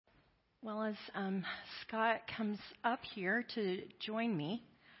Well, as Scott comes up here to join me,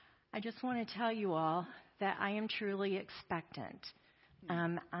 I just want to tell you all that I am truly expectant.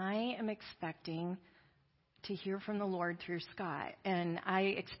 I am expecting to hear from the Lord through Scott, and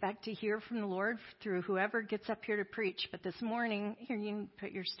I expect to hear from the Lord through whoever gets up here to preach. But this morning, here, you can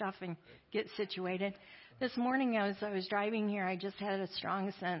put your stuff and get situated. This morning, as I was driving here, I just had a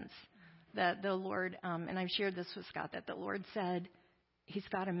strong sense that the Lord, and I've shared this with Scott, that the Lord said, He's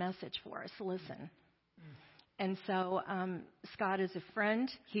got a message for us. Listen. And so Scott is a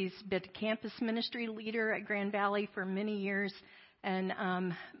friend. He's been a campus ministry leader at Grand Valley for many years, and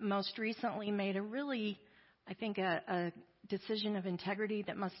most recently made a really, I think, a decision of integrity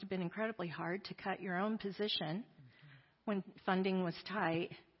that must have been incredibly hard to cut your own position when funding was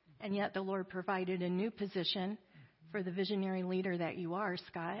tight. And yet the Lord provided a new position for the visionary leader that you are,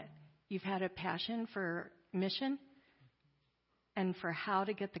 Scott. You've had a passion for mission and for how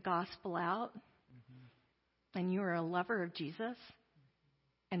to get the gospel out. And you are a lover of Jesus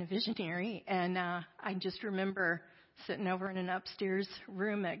and a visionary. And I just remember sitting over in an upstairs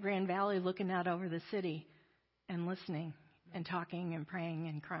room at Grand Valley looking out over the city and listening and talking and praying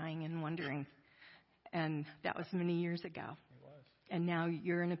and crying and wondering. And that was many years ago. It was. And now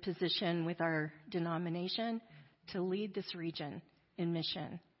you're in a position with our denomination to lead this region in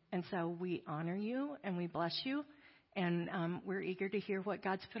mission. And so we honor you and we bless you. And we're eager to hear what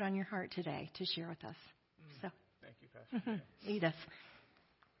God's put on your heart today to share with us. So, thank you, Pastor. Lead us.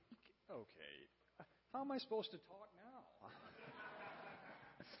 Okay. How am I supposed to talk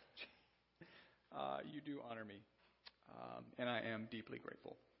now? You do honor me. And I am deeply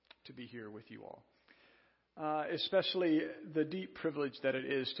grateful to be here with you all. Especially the deep privilege that it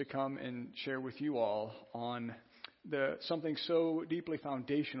is to come and share with you all on something so deeply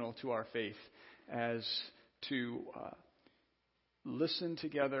foundational to our faith as to listen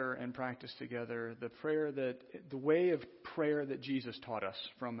together and practice together the way of prayer that Jesus taught us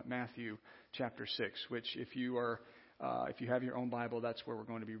from Matthew chapter 6, which if you have your own Bible, that's where we're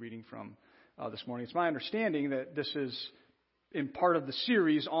going to be reading from this morning. It's my understanding that this is in part of the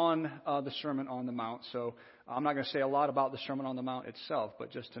series on the Sermon on the Mount. So I'm not going to say a lot about the Sermon on the Mount itself, but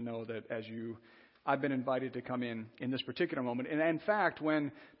just to know that I've been invited to come in this particular moment. And in fact,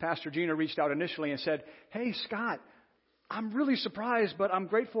 when Pastor Gina reached out initially and said, "Hey, Scott, I'm really surprised, but I'm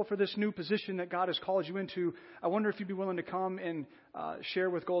grateful for this new position that God has called you into. I wonder if you'd be willing to come and share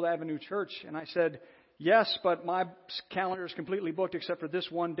with Gold Avenue Church." And I said, "Yes, but my calendar is completely booked except for this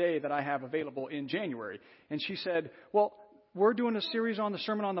one day that I have available in January." And she said, "Well, we're doing a series on the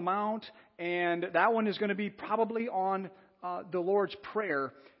Sermon on the Mount, and that one is going to be probably on the Lord's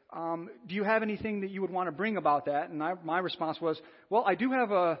Prayer. Do you have anything that you would want to bring about that?" And my response was, "Well, I do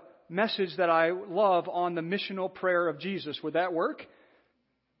have a message that I love on the missional prayer of Jesus. Would that work?"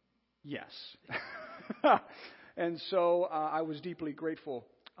 Yes. And so I was deeply grateful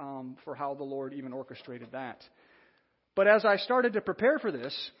for how the Lord even orchestrated that. But as I started to prepare for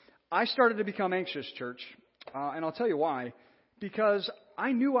this, I started to become anxious, church. And I'll tell you why. Because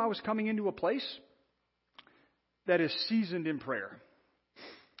I knew I was coming into a place that is seasoned in prayer.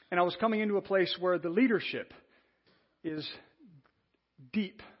 And I was coming into a place where the leadership is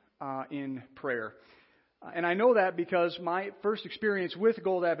deep in prayer. And I know that because my first experience with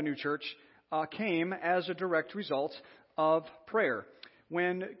Gold Avenue Church came as a direct result of prayer.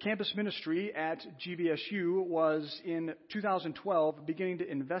 When campus ministry at GVSU was in 2012 beginning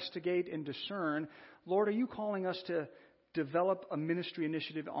to investigate and discern, "Lord, are you calling us to develop a ministry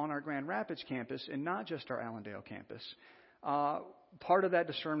initiative on our Grand Rapids campus and not just our Allendale campus?" Part of that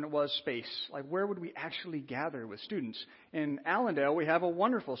discernment was space. Like, where would we actually gather with students? In Allendale, we have a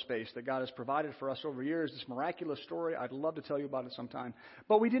wonderful space that God has provided for us over years. This miraculous story. I'd love to tell you about it sometime.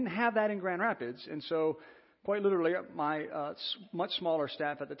 But we didn't have that in Grand Rapids. And so, quite literally, my much smaller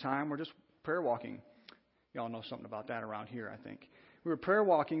staff at the time were just prayer walking. Y'all know something about that around here, I think. We were prayer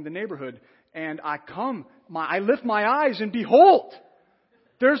walking the neighborhood. And I lift my eyes and behold,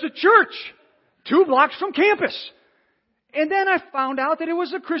 there's a church 2 blocks from campus. And then I found out that it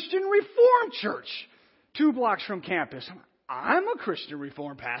was a Christian Reformed church 2 blocks from campus. I'm a Christian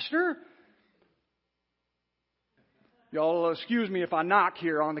Reformed pastor. Y'all excuse me if I knock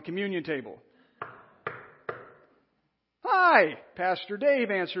here on the communion table. "Hi," Pastor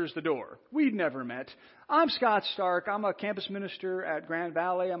Dave answers the door. We'd never met. "I'm Scott Stark. I'm a campus minister at Grand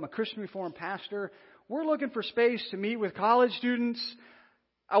Valley. I'm a Christian Reformed pastor. We're looking for space to meet with college students.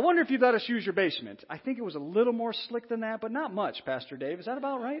 I wonder if you'd let us use your basement." I think it was a little more slick than that, but not much, Pastor Dave. Is that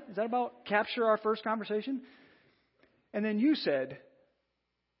about right? Is that about capture our first conversation? And then you said,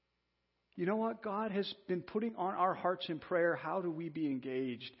 "You know what? God has been putting on our hearts in prayer. How do we be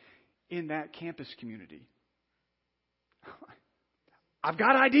engaged in that campus community. I've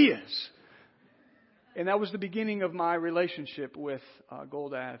got ideas. And that was the beginning of my relationship with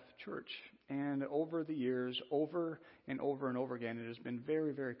Gold Ave Church. And over the years, over and over and over again, it has been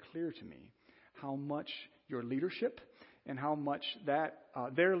very, very clear to me how much your leadership and how much that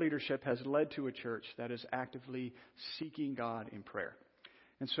their leadership has led to a church that is actively seeking God in prayer.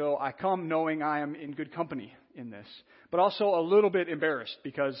 And so I come knowing I am in good company in this, but also a little bit embarrassed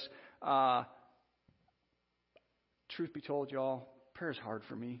because, truth be told, y'all, prayer is hard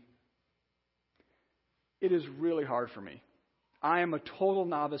for me. It is really hard for me. I am a total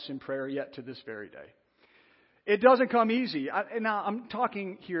novice in prayer yet to this very day. It doesn't come easy. Now, I'm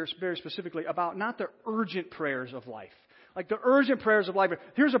talking here very specifically about not the urgent prayers of life. Like the urgent prayers of life.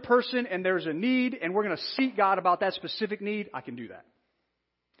 Here's a person and there's a need and we're going to seek God about that specific need. I can do that.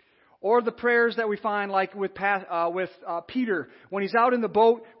 Or the prayers that we find like with Peter when he's out in the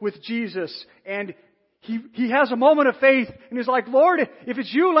boat with Jesus and he has a moment of faith and he's like, Lord, if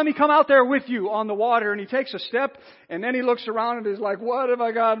it's you, let me come out there with you on the water. And he takes a step and then he looks around and he's like, what have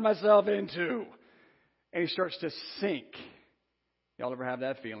I gotten myself into? And he starts to sink. Y'all ever have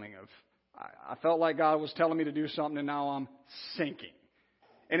that feeling of, I felt like God was telling me to do something and now I'm sinking.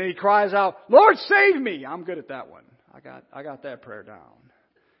 And then he cries out, Lord, save me. I'm good at that one. I got that prayer down.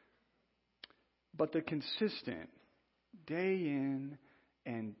 But the consistent, day in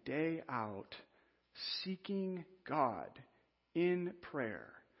and day out, seeking God in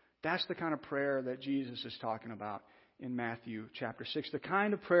prayer. That's the kind of prayer that Jesus is talking about in Matthew chapter 6. The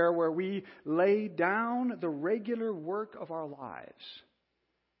kind of prayer where we lay down the regular work of our lives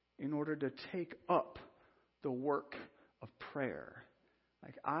in order to take up the work of prayer.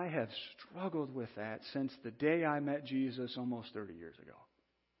 Like I have struggled with that since the day I met Jesus almost 30 years ago.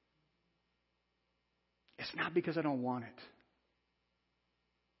 It's not because I don't want it.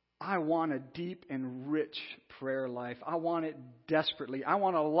 I want a deep and rich prayer life. I want it desperately. I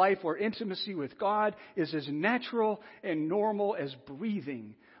want a life where intimacy with God is as natural and normal as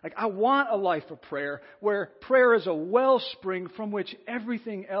breathing. Like I want a life of prayer where prayer is a wellspring from which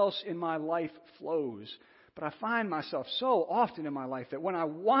everything else in my life flows. But I find myself so often in my life that when I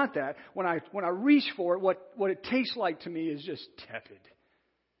want that, when I reach for it, what it tastes like to me is just tepid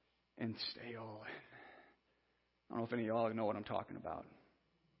and stale. I don't know if any of y'all know what I'm talking about.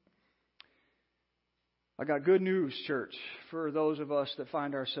 I got good news, church, for those of us that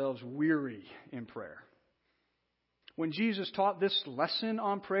find ourselves weary in prayer. When Jesus taught this lesson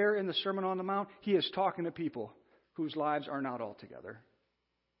on prayer in the Sermon on the Mount, he is talking to people whose lives are not all together.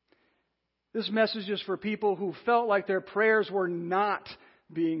 This message is for people who felt like their prayers were not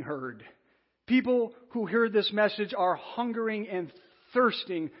being heard. People who heard this message are hungering and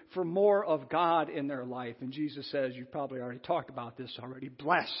thirsting for more of God in their life. And Jesus says, you've probably already talked about this already,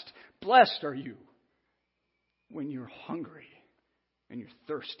 blessed are you when you're hungry and you're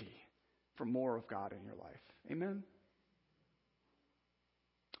thirsty for more of God in your life. Amen?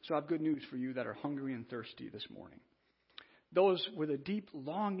 So I have good news for you that are hungry and thirsty this morning. Those with a deep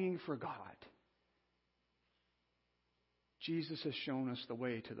longing for God. Jesus has shown us the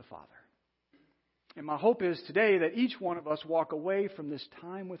way to the Father. And my hope is today that each one of us walk away from this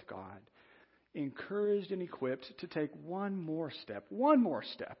time with God encouraged and equipped to take one more step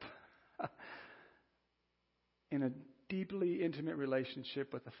in a deeply intimate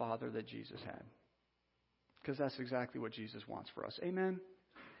relationship with the Father that Jesus had. Because that's exactly what Jesus wants for us. Amen?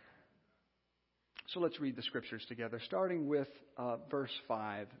 So let's read the scriptures together, starting with verse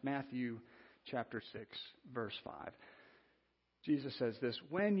 5, Matthew chapter 6, verse 5. Jesus says this,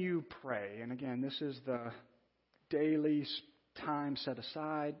 when you pray, and again, this is the daily time set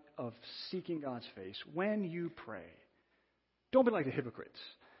aside of seeking God's face. When you pray, don't be like the hypocrites.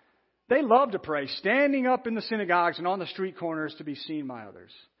 They love to pray, standing up in the synagogues and on the street corners to be seen by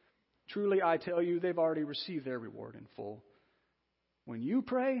others. Truly, I tell you, they've already received their reward in full. When you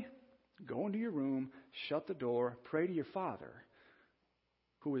pray, go into your room, shut the door, pray to your Father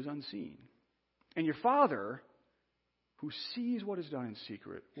who is unseen. And your Father who sees what is done in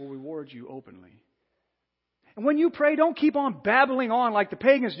secret will reward you openly. And when you pray, don't keep on babbling on like the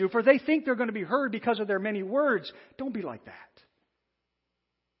pagans do, for they think they're going to be heard because of their many words. Don't be like that.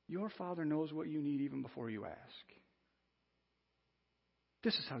 Your Father knows what you need even before you ask.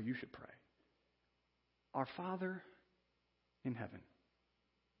 This is how you should pray. Our Father in heaven,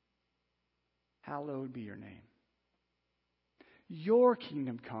 hallowed be your name. Your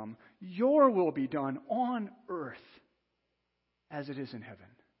kingdom come, your will be done on earth as it is in heaven.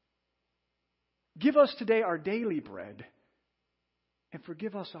 Give us today our daily bread and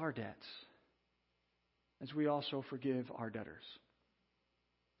forgive us our debts as we also forgive our debtors.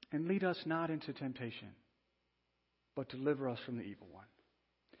 And lead us not into temptation, but deliver us from the evil one.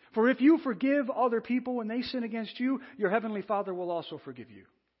 For if you forgive other people when they sin against you, your heavenly Father will also forgive you.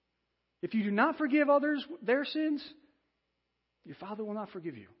 If you do not forgive others their sins, your Father will not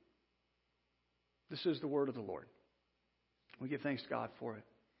forgive you. This is the word of the Lord. We give thanks to God for it.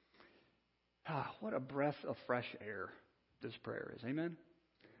 What a breath of fresh air this prayer is. Amen?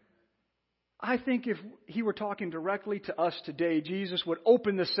 I think if he were talking directly to us today, Jesus would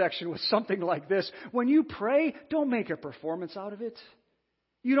open this section with something like this. When you pray, don't make a performance out of it.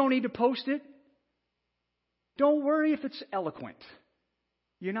 You don't need to post it. Don't worry if it's eloquent.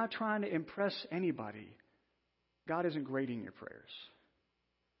 You're not trying to impress anybody. God isn't grading your prayers.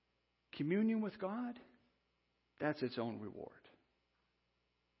 Communion with God, that's its own reward.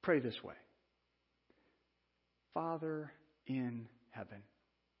 Pray this way. Father in heaven.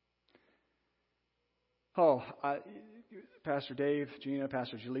 Pastor Dave, Gina,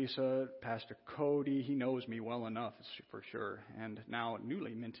 Pastor Jaleesa, Pastor Cody, he knows me well enough for sure. And now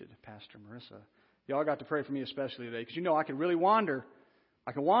newly minted Pastor Marissa. Y'all got to pray for me especially today because I can really wander.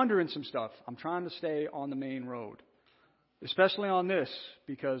 I can wander in some stuff. I'm trying to stay on the main road. Especially on this,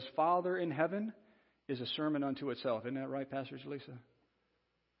 because Father in heaven is a sermon unto itself. Isn't that right, Pastor Jaleesa?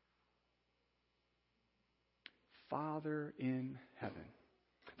 Father in heaven.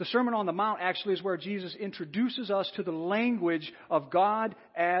 The Sermon on the Mount actually is where Jesus introduces us to the language of God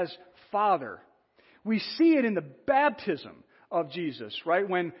as Father. We see it in the baptism of Jesus, right?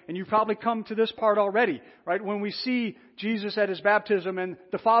 And you've probably come to this part already, right? When we see Jesus at his baptism and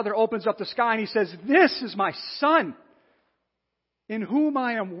the Father opens up the sky and he says, "This is my Son, in whom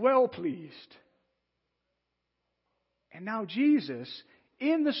I am well pleased." And now Jesus,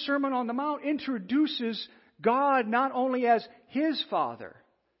 in the Sermon on the Mount, introduces God not only as his Father,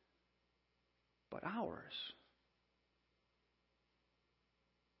 but ours.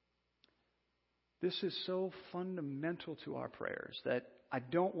 This is so fundamental to our prayers that I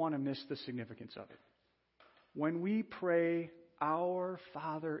don't want to miss the significance of it. When we pray, "Our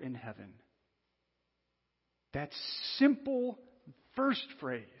Father in heaven," that simple first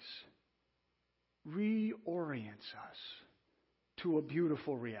phrase reorients us to a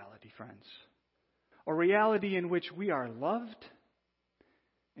beautiful reality, friends. A reality in which we are loved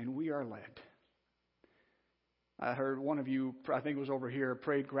and we are led. I heard one of you, I think it was over here,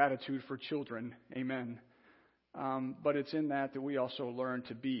 prayed gratitude for children. Amen. But it's in that we also learn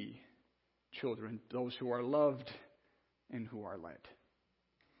to be children, those who are loved and who are led.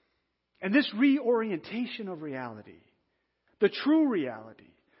 And this reorientation of reality, the true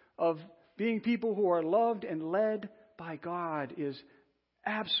reality of being people who are loved and led by God, is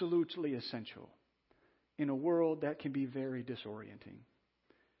absolutely essential in a world that can be very disorienting.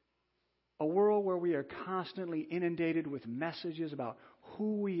 A world where we are constantly inundated with messages about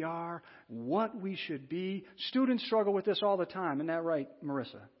who we are, what we should be. Students struggle with this all the time. Isn't that right,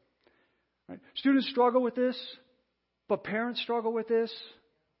 Marissa? Right? Students struggle with this, but parents struggle with this.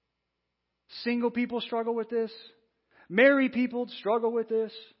 Single people struggle with this. Married people struggle with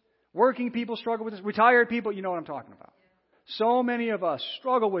this. Working people struggle with this. Retired people, you know what I'm talking about. So many of us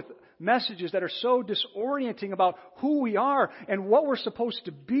struggle with messages that are so disorienting about who we are and what we're supposed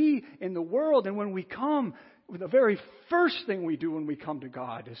to be in the world. And when we come, the very first thing we do when we come to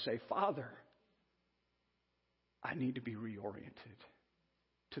God is say, "Father, I need to be reoriented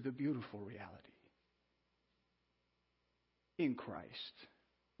to the beautiful reality. In Christ,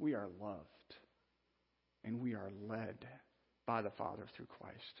 we are loved and we are led by the Father through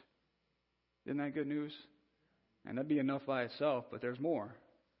Christ." Isn't that good news? And that'd be enough by itself, but there's more.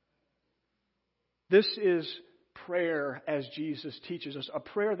 This is prayer as Jesus teaches us, a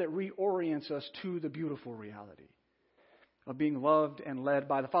prayer that reorients us to the beautiful reality of being loved and led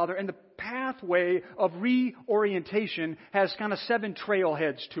by the Father. And the pathway of reorientation has kind of 7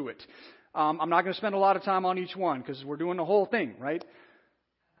 trailheads to it. I'm not going to spend a lot of time on each one because we're doing the whole thing, right?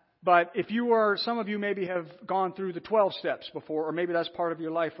 But if some of you maybe have gone through the 12 steps before, or maybe that's part of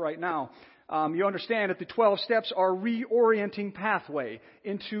your life right now. You understand that the 12 steps are reorienting pathway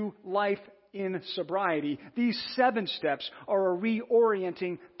into life in sobriety. These 7 steps are a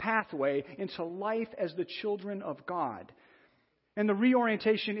reorienting pathway into life as the children of God. And the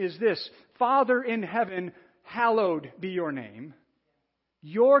reorientation is this: Father in heaven, hallowed be your name.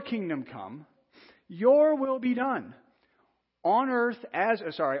 Your kingdom come. Your will be done. On earth as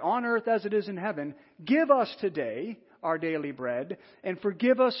it is in heaven. Give us today our daily bread, and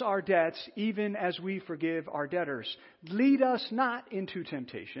forgive us our debts, even as we forgive our debtors. Lead us not into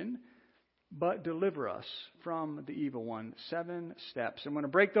temptation, but deliver us from the evil one. 7 steps. I'm going to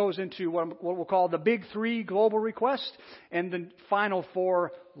break those into what we'll call the big 3 global requests and the final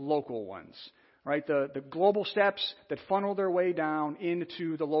 4 local ones. Right? The global steps that funnel their way down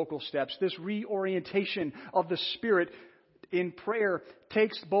into the local steps. This reorientation of the Spirit in prayer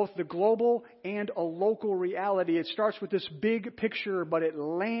takes both the global and a local reality. It starts with this big picture, but it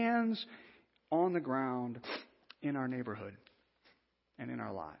lands on the ground in our neighborhood and in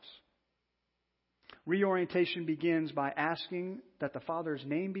our lives. Reorientation begins by asking that the Father's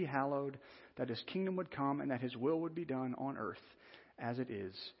name be hallowed, that His kingdom would come, and that His will would be done on earth as it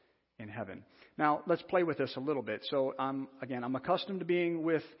is in heaven. Now, let's play with this a little bit. So, I'm accustomed to being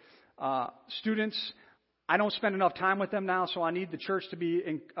with students. I don't spend enough time with them now, so I need the church to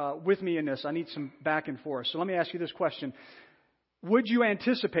be with me in this. I need some back and forth. So let me ask you this question. Would you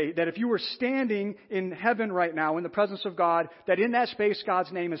anticipate that if you were standing in heaven right now in the presence of God, that in that space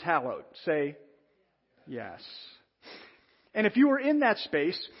God's name is hallowed? Say, yes. And if you were in that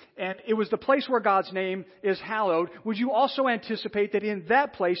space and it was the place where God's name is hallowed, would you also anticipate that in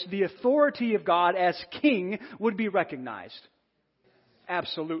that place the authority of God as king would be recognized?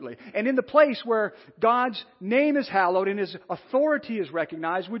 Absolutely. And in the place where God's name is hallowed and His authority is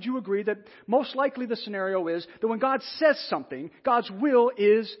recognized, would you agree that most likely the scenario is that when God says something, God's will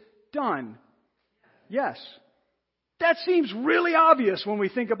is done? Yes. That seems really obvious when we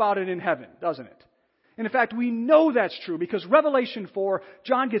think about it in heaven, doesn't it? And in fact, we know that's true because Revelation 4,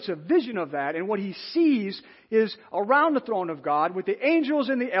 John gets a vision of that, and what he sees is around the throne of God with the angels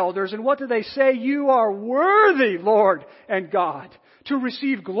and the elders, and what do they say? You are worthy, Lord and God, to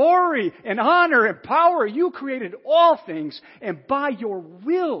receive glory and honor and power. You created all things, and by your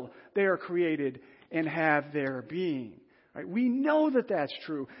will they are created and have their being. Right? We know that that's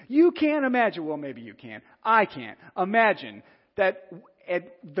true. You can't imagine, well, maybe you can. I can't imagine that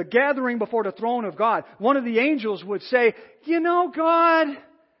at the gathering before the throne of God, one of the angels would say, you know, God,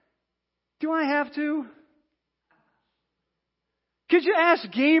 do I have to? Could you ask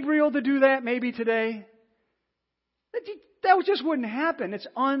Gabriel to do that maybe today? That just wouldn't happen. It's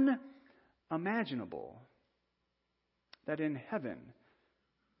unimaginable that in heaven,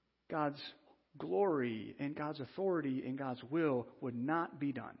 God's glory and God's authority and God's will would not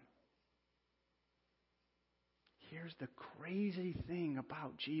be done. Here's the crazy thing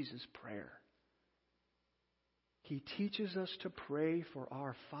about Jesus' prayer. He teaches us to pray for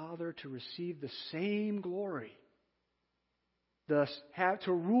our Father to receive the same glory, thus have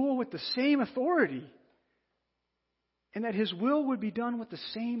to rule with the same authority, and that His will would be done with the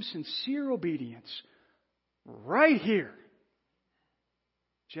same sincere obedience right here,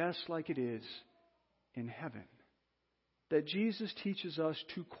 just like it is in heaven. That Jesus teaches us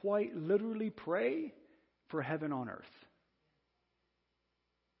to quite literally pray for heaven on earth.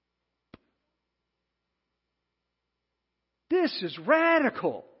 This is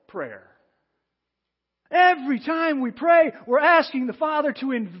radical prayer. Every time we pray, we're asking the Father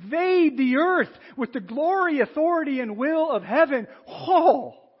to invade the earth with the glory, authority, and will of heaven.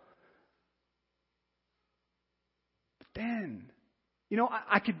 Oh! But then,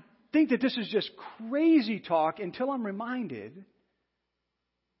 I could think that this is just crazy talk until I'm reminded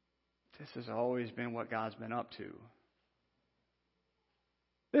this has always been what God's been up to.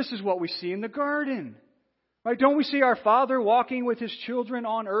 This is what we see in the garden. Right? Don't we see our Father walking with His children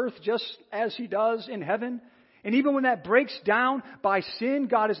on earth just as He does in heaven? And even when that breaks down by sin,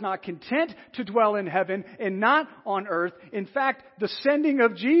 God is not content to dwell in heaven and not on earth. In fact, the sending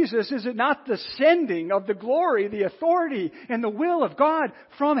of Jesus, is it not the sending of the glory, the authority, and the will of God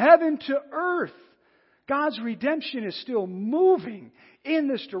from heaven to earth? God's redemption is still moving in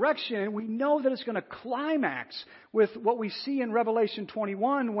this direction, and we know that it's going to climax with what we see in Revelation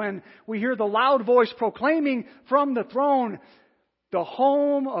 21 when we hear the loud voice proclaiming from the throne, the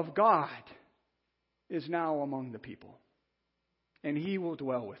home of God is now among the people, and He will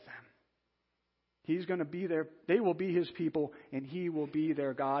dwell with them. He's going to be there. They will be His people, and He will be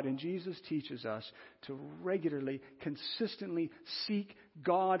their God. And Jesus teaches us to regularly, consistently seek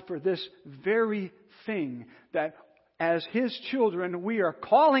God for this very thing, that as His children, we are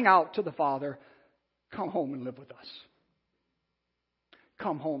calling out to the Father, come home and live with us.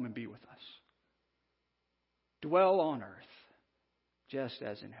 Come home and be with us. Dwell on earth, just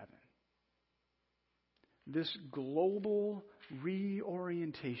as in heaven. This global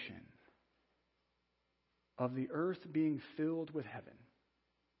reorientation of the earth being filled with heaven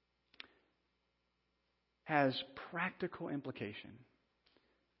has practical implication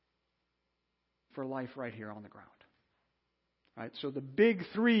for life right here on the ground. Right? So the big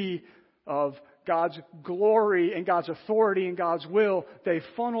 3 of God's glory and God's authority and God's will, they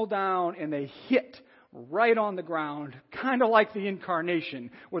funnel down and they hit right on the ground, kind of like the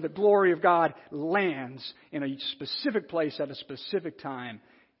incarnation, where the glory of God lands in a specific place at a specific time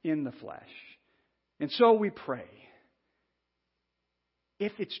in the flesh. And so we pray.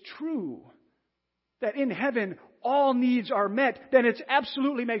 If it's true that in heaven all needs are met, then it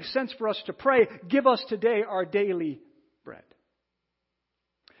absolutely makes sense for us to pray, give us today our daily bread.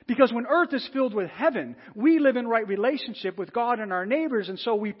 Because when earth is filled with heaven, we live in right relationship with God and our neighbors, and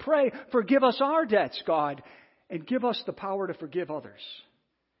so we pray, forgive us our debts, God, and give us the power to forgive others.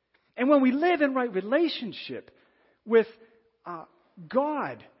 And when we live in right relationship with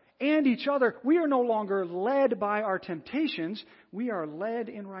God and each other, we are no longer led by our temptations, we are led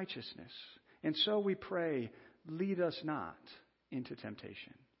in righteousness. And so we pray, lead us not into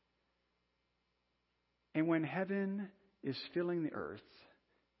temptation. And when heaven is filling the earth,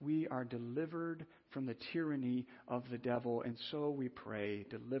 we are delivered from the tyranny of the devil, and so we pray,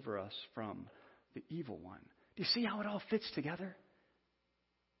 deliver us from the evil one. Do you see how it all fits together?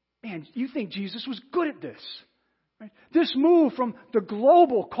 Man, you think Jesus was good at this. Right? This move from the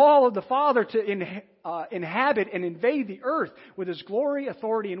global call of the Father to inhabit and invade the earth with His glory,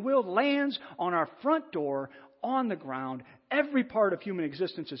 authority, and will lands on our front door, on the ground. Every part of human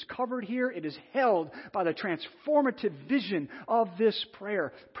existence is covered here. It is held by the transformative vision of this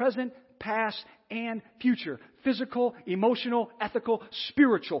prayer. Present, past, and future. Physical, emotional, ethical,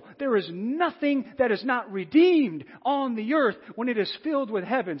 spiritual. There is nothing that is not redeemed on the earth when it is filled with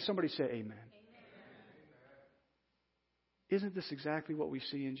heaven. Somebody say amen. Amen. Isn't this exactly what we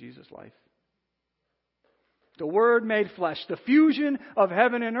see in Jesus' life? The Word made flesh, the fusion of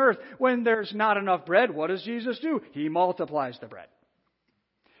heaven and earth. When there's not enough bread, what does Jesus do? He multiplies the bread.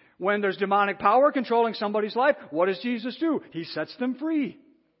 When there's demonic power controlling somebody's life, what does Jesus do? He sets them free.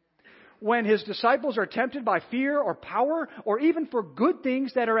 When His disciples are tempted by fear or power, or even for good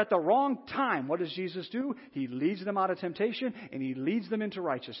things that are at the wrong time, what does Jesus do? He leads them out of temptation and He leads them into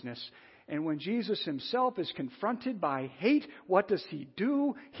righteousness. And when Jesus Himself is confronted by hate, what does He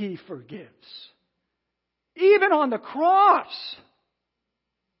do? He forgives. Even on the cross.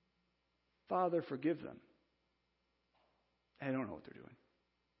 Father, forgive them. They don't know what they're doing.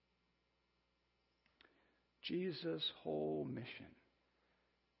 Jesus' whole mission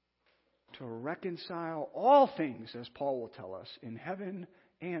to reconcile all things, as Paul will tell us, in heaven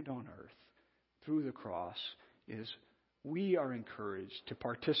and on earth through the cross is we are encouraged to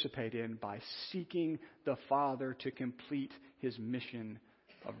participate in by seeking the Father to complete His mission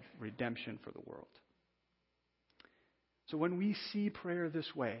of redemption for the world. So when we see prayer this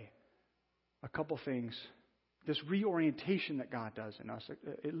way, a couple things, this reorientation that God does in us,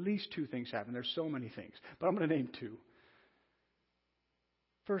 at least two things happen. There's so many things, but I'm going to name two.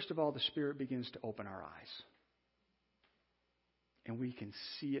 First of all, the Spirit begins to open our eyes, and we can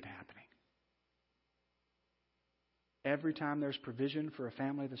see it happening. Every time there's provision for a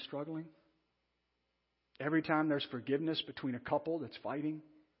family that's struggling, every time there's forgiveness between a couple that's fighting,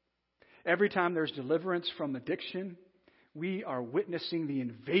 every time there's deliverance from addiction, we are witnessing the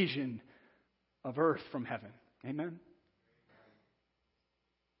invasion of earth from heaven. Amen?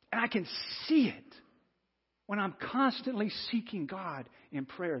 And I can see it when I'm constantly seeking God in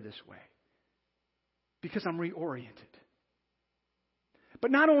prayer this way, because I'm reoriented.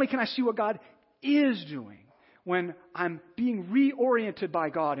 But not only can I see what God is doing when I'm being reoriented by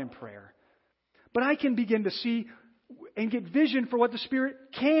God in prayer, but I can begin to see and get vision for what the Spirit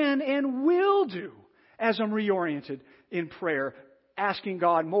can and will do as I'm reoriented in prayer, asking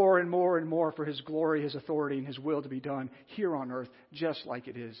God more and more and more for His glory, His authority, and His will to be done here on earth, just like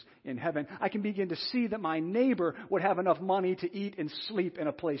it is in heaven. I can begin to see that my neighbor would have enough money to eat and sleep in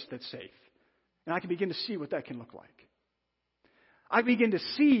a place that's safe. And I can begin to see what that can look like. I begin to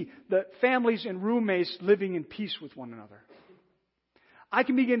see the families and roommates living in peace with one another. I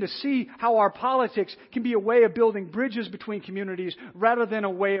can begin to see how our politics can be a way of building bridges between communities rather than a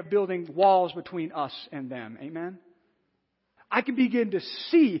way of building walls between us and them. Amen? I can begin to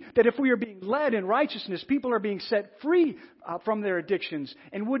see that if we are being led in righteousness, people are being set free from their addictions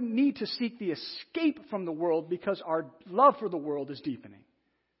and wouldn't need to seek the escape from the world because our love for the world is deepening.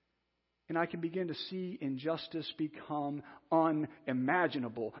 And I can begin to see injustice become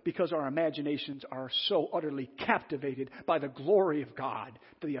unimaginable because our imaginations are so utterly captivated by the glory of God,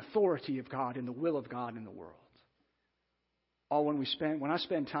 the authority of God, and the will of God in the world. All when I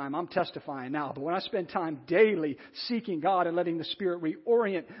spend time, I'm testifying now, but when I spend time daily seeking God and letting the Spirit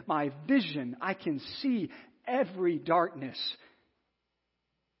reorient my vision, I can see every darkness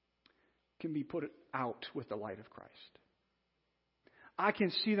can be put out with the light of Christ. I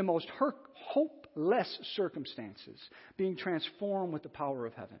can see the most hopeless circumstances being transformed with the power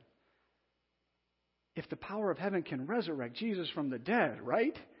of heaven. If the power of heaven can resurrect Jesus from the dead,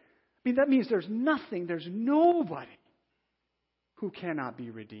 right? I mean, that means there's nobody who cannot be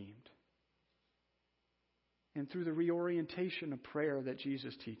redeemed. And through the reorientation of prayer that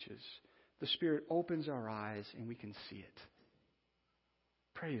Jesus teaches, the Spirit opens our eyes and we can see it.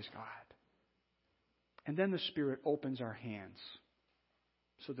 Praise God. And then the Spirit opens our hands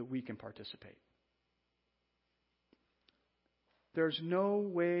so that we can participate. There's no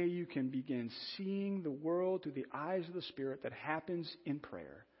way you can begin seeing the world through the eyes of the Spirit that happens in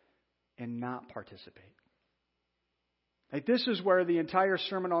prayer and not participate. Like, this is where the entire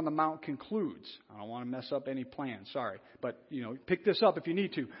Sermon on the Mount concludes. I don't want to mess up any plans, sorry. But, pick this up if you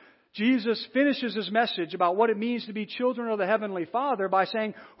need to. Jesus finishes his message about what it means to be children of the Heavenly Father by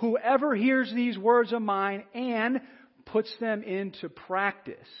saying, whoever hears these words of mine and puts them into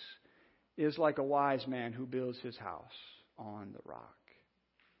practice is like a wise man who builds his house on the rock.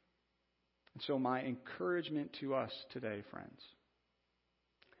 And so my encouragement to us today, friends,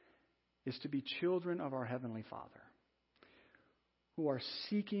 is to be children of our Heavenly Father, who are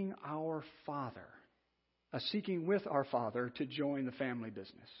seeking seeking with our Father to join the family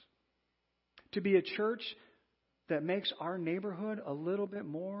business. To be a church that makes our neighborhood a little bit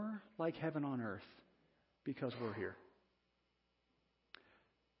more like heaven on earth because we're here.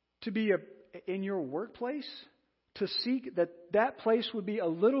 To be in your workplace, to seek that place would be a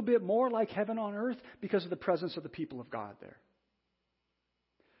little bit more like heaven on earth because of the presence of the people of God there.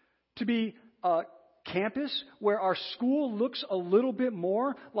 To be a campus where our school looks a little bit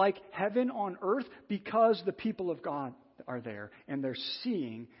more like heaven on earth because the people of God are there and they're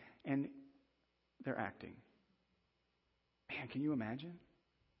seeing and they're acting. Man, can you imagine?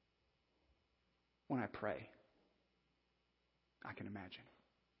 When I pray, I can imagine.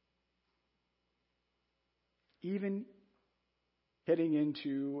 Even heading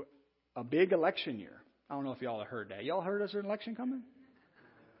into a big election year. I don't know if y'all have heard that. Y'all heard there's an election coming?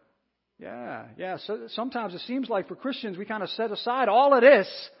 Yeah. So sometimes it seems like for Christians we kind of set aside all of this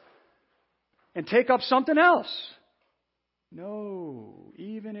and take up something else. No,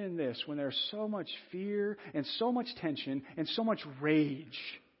 even in this, when there's so much fear and so much tension and so much rage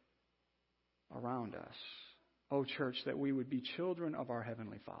around us, oh church, that we would be children of our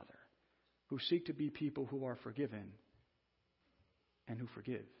Heavenly Father, who seek to be people who are forgiven and who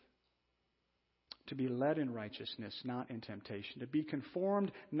forgive. To be led in righteousness, not in temptation. To be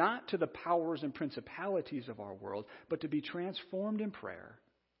conformed not to the powers and principalities of our world, but to be transformed in prayer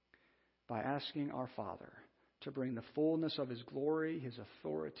by asking our Father to bring the fullness of His glory, His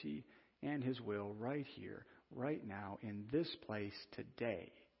authority, and His will right here, right now, in this place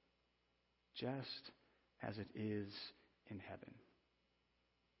today, just as it is in heaven.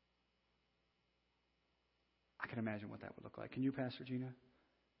 I can imagine what that would look like. Can you, Pastor Gina?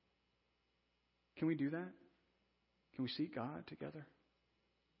 Can we do that? Can we seek God together?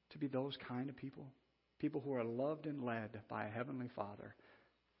 To be those kind of people? People who are loved and led by a Heavenly Father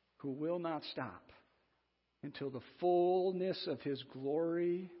who will not stop until the fullness of His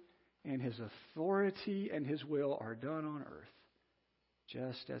glory and His authority and His will are done on earth,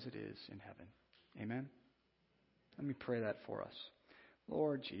 just as it is in heaven. Amen? Let me pray that for us.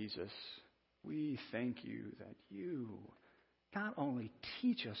 Lord Jesus, we thank You that You not only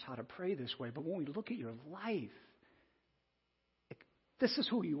teach us how to pray this way, but when we look at Your life, this is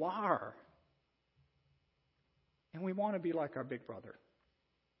who You are. And we want to be like our big brother,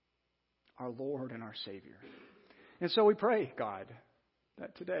 our Lord and our Savior. And so we pray, God,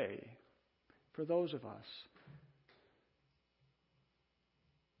 that today, for those of us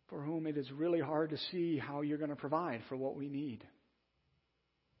for whom it is really hard to see how You're going to provide for what we need,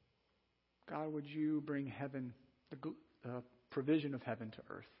 God, would You bring heaven, the provision of heaven to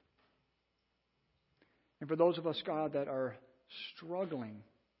earth? And for those of us, God, that are struggling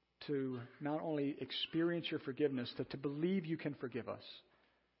to not only experience Your forgiveness, but to believe You can forgive us,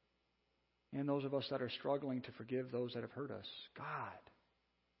 and those of us that are struggling to forgive those that have hurt us, God,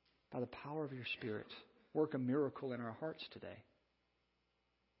 by the power of Your Spirit, work a miracle in our hearts today.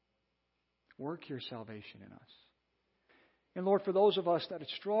 Work Your salvation in us. And Lord, for those of us that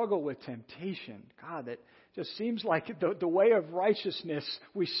struggle with temptation, God, that just seems like the way of righteousness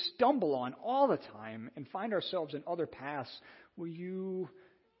we stumble on all the time and find ourselves in other paths, will You,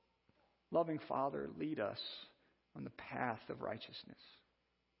 loving Father, lead us on the path of righteousness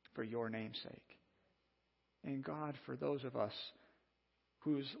for Your name's sake. And God, for those of us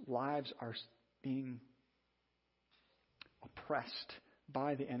whose lives are being oppressed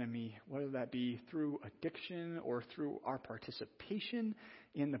by the enemy, whether that be through addiction or through our participation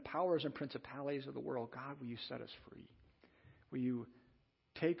in the powers and principalities of the world. God, will you set us free? Will you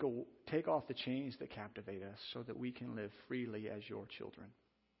take off the chains that captivate us so that we can live freely as your children?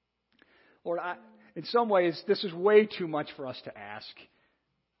 Lord, in some ways, this is way too much for us to ask.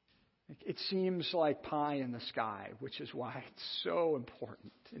 It seems like pie in the sky, which is why it's so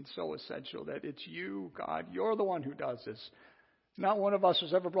important and so essential that it's you, God. You're the one who does this. Not one of us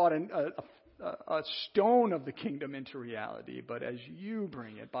has ever brought in a stone of the kingdom into reality, but as you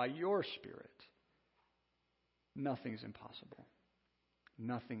bring it by your Spirit, nothing's impossible.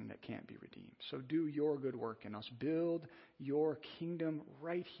 Nothing that can't be redeemed. So do your good work in us. Build your kingdom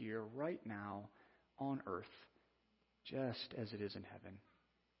right here, right now, on earth, just as it is in heaven.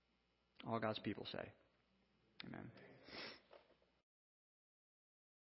 All God's people say, amen.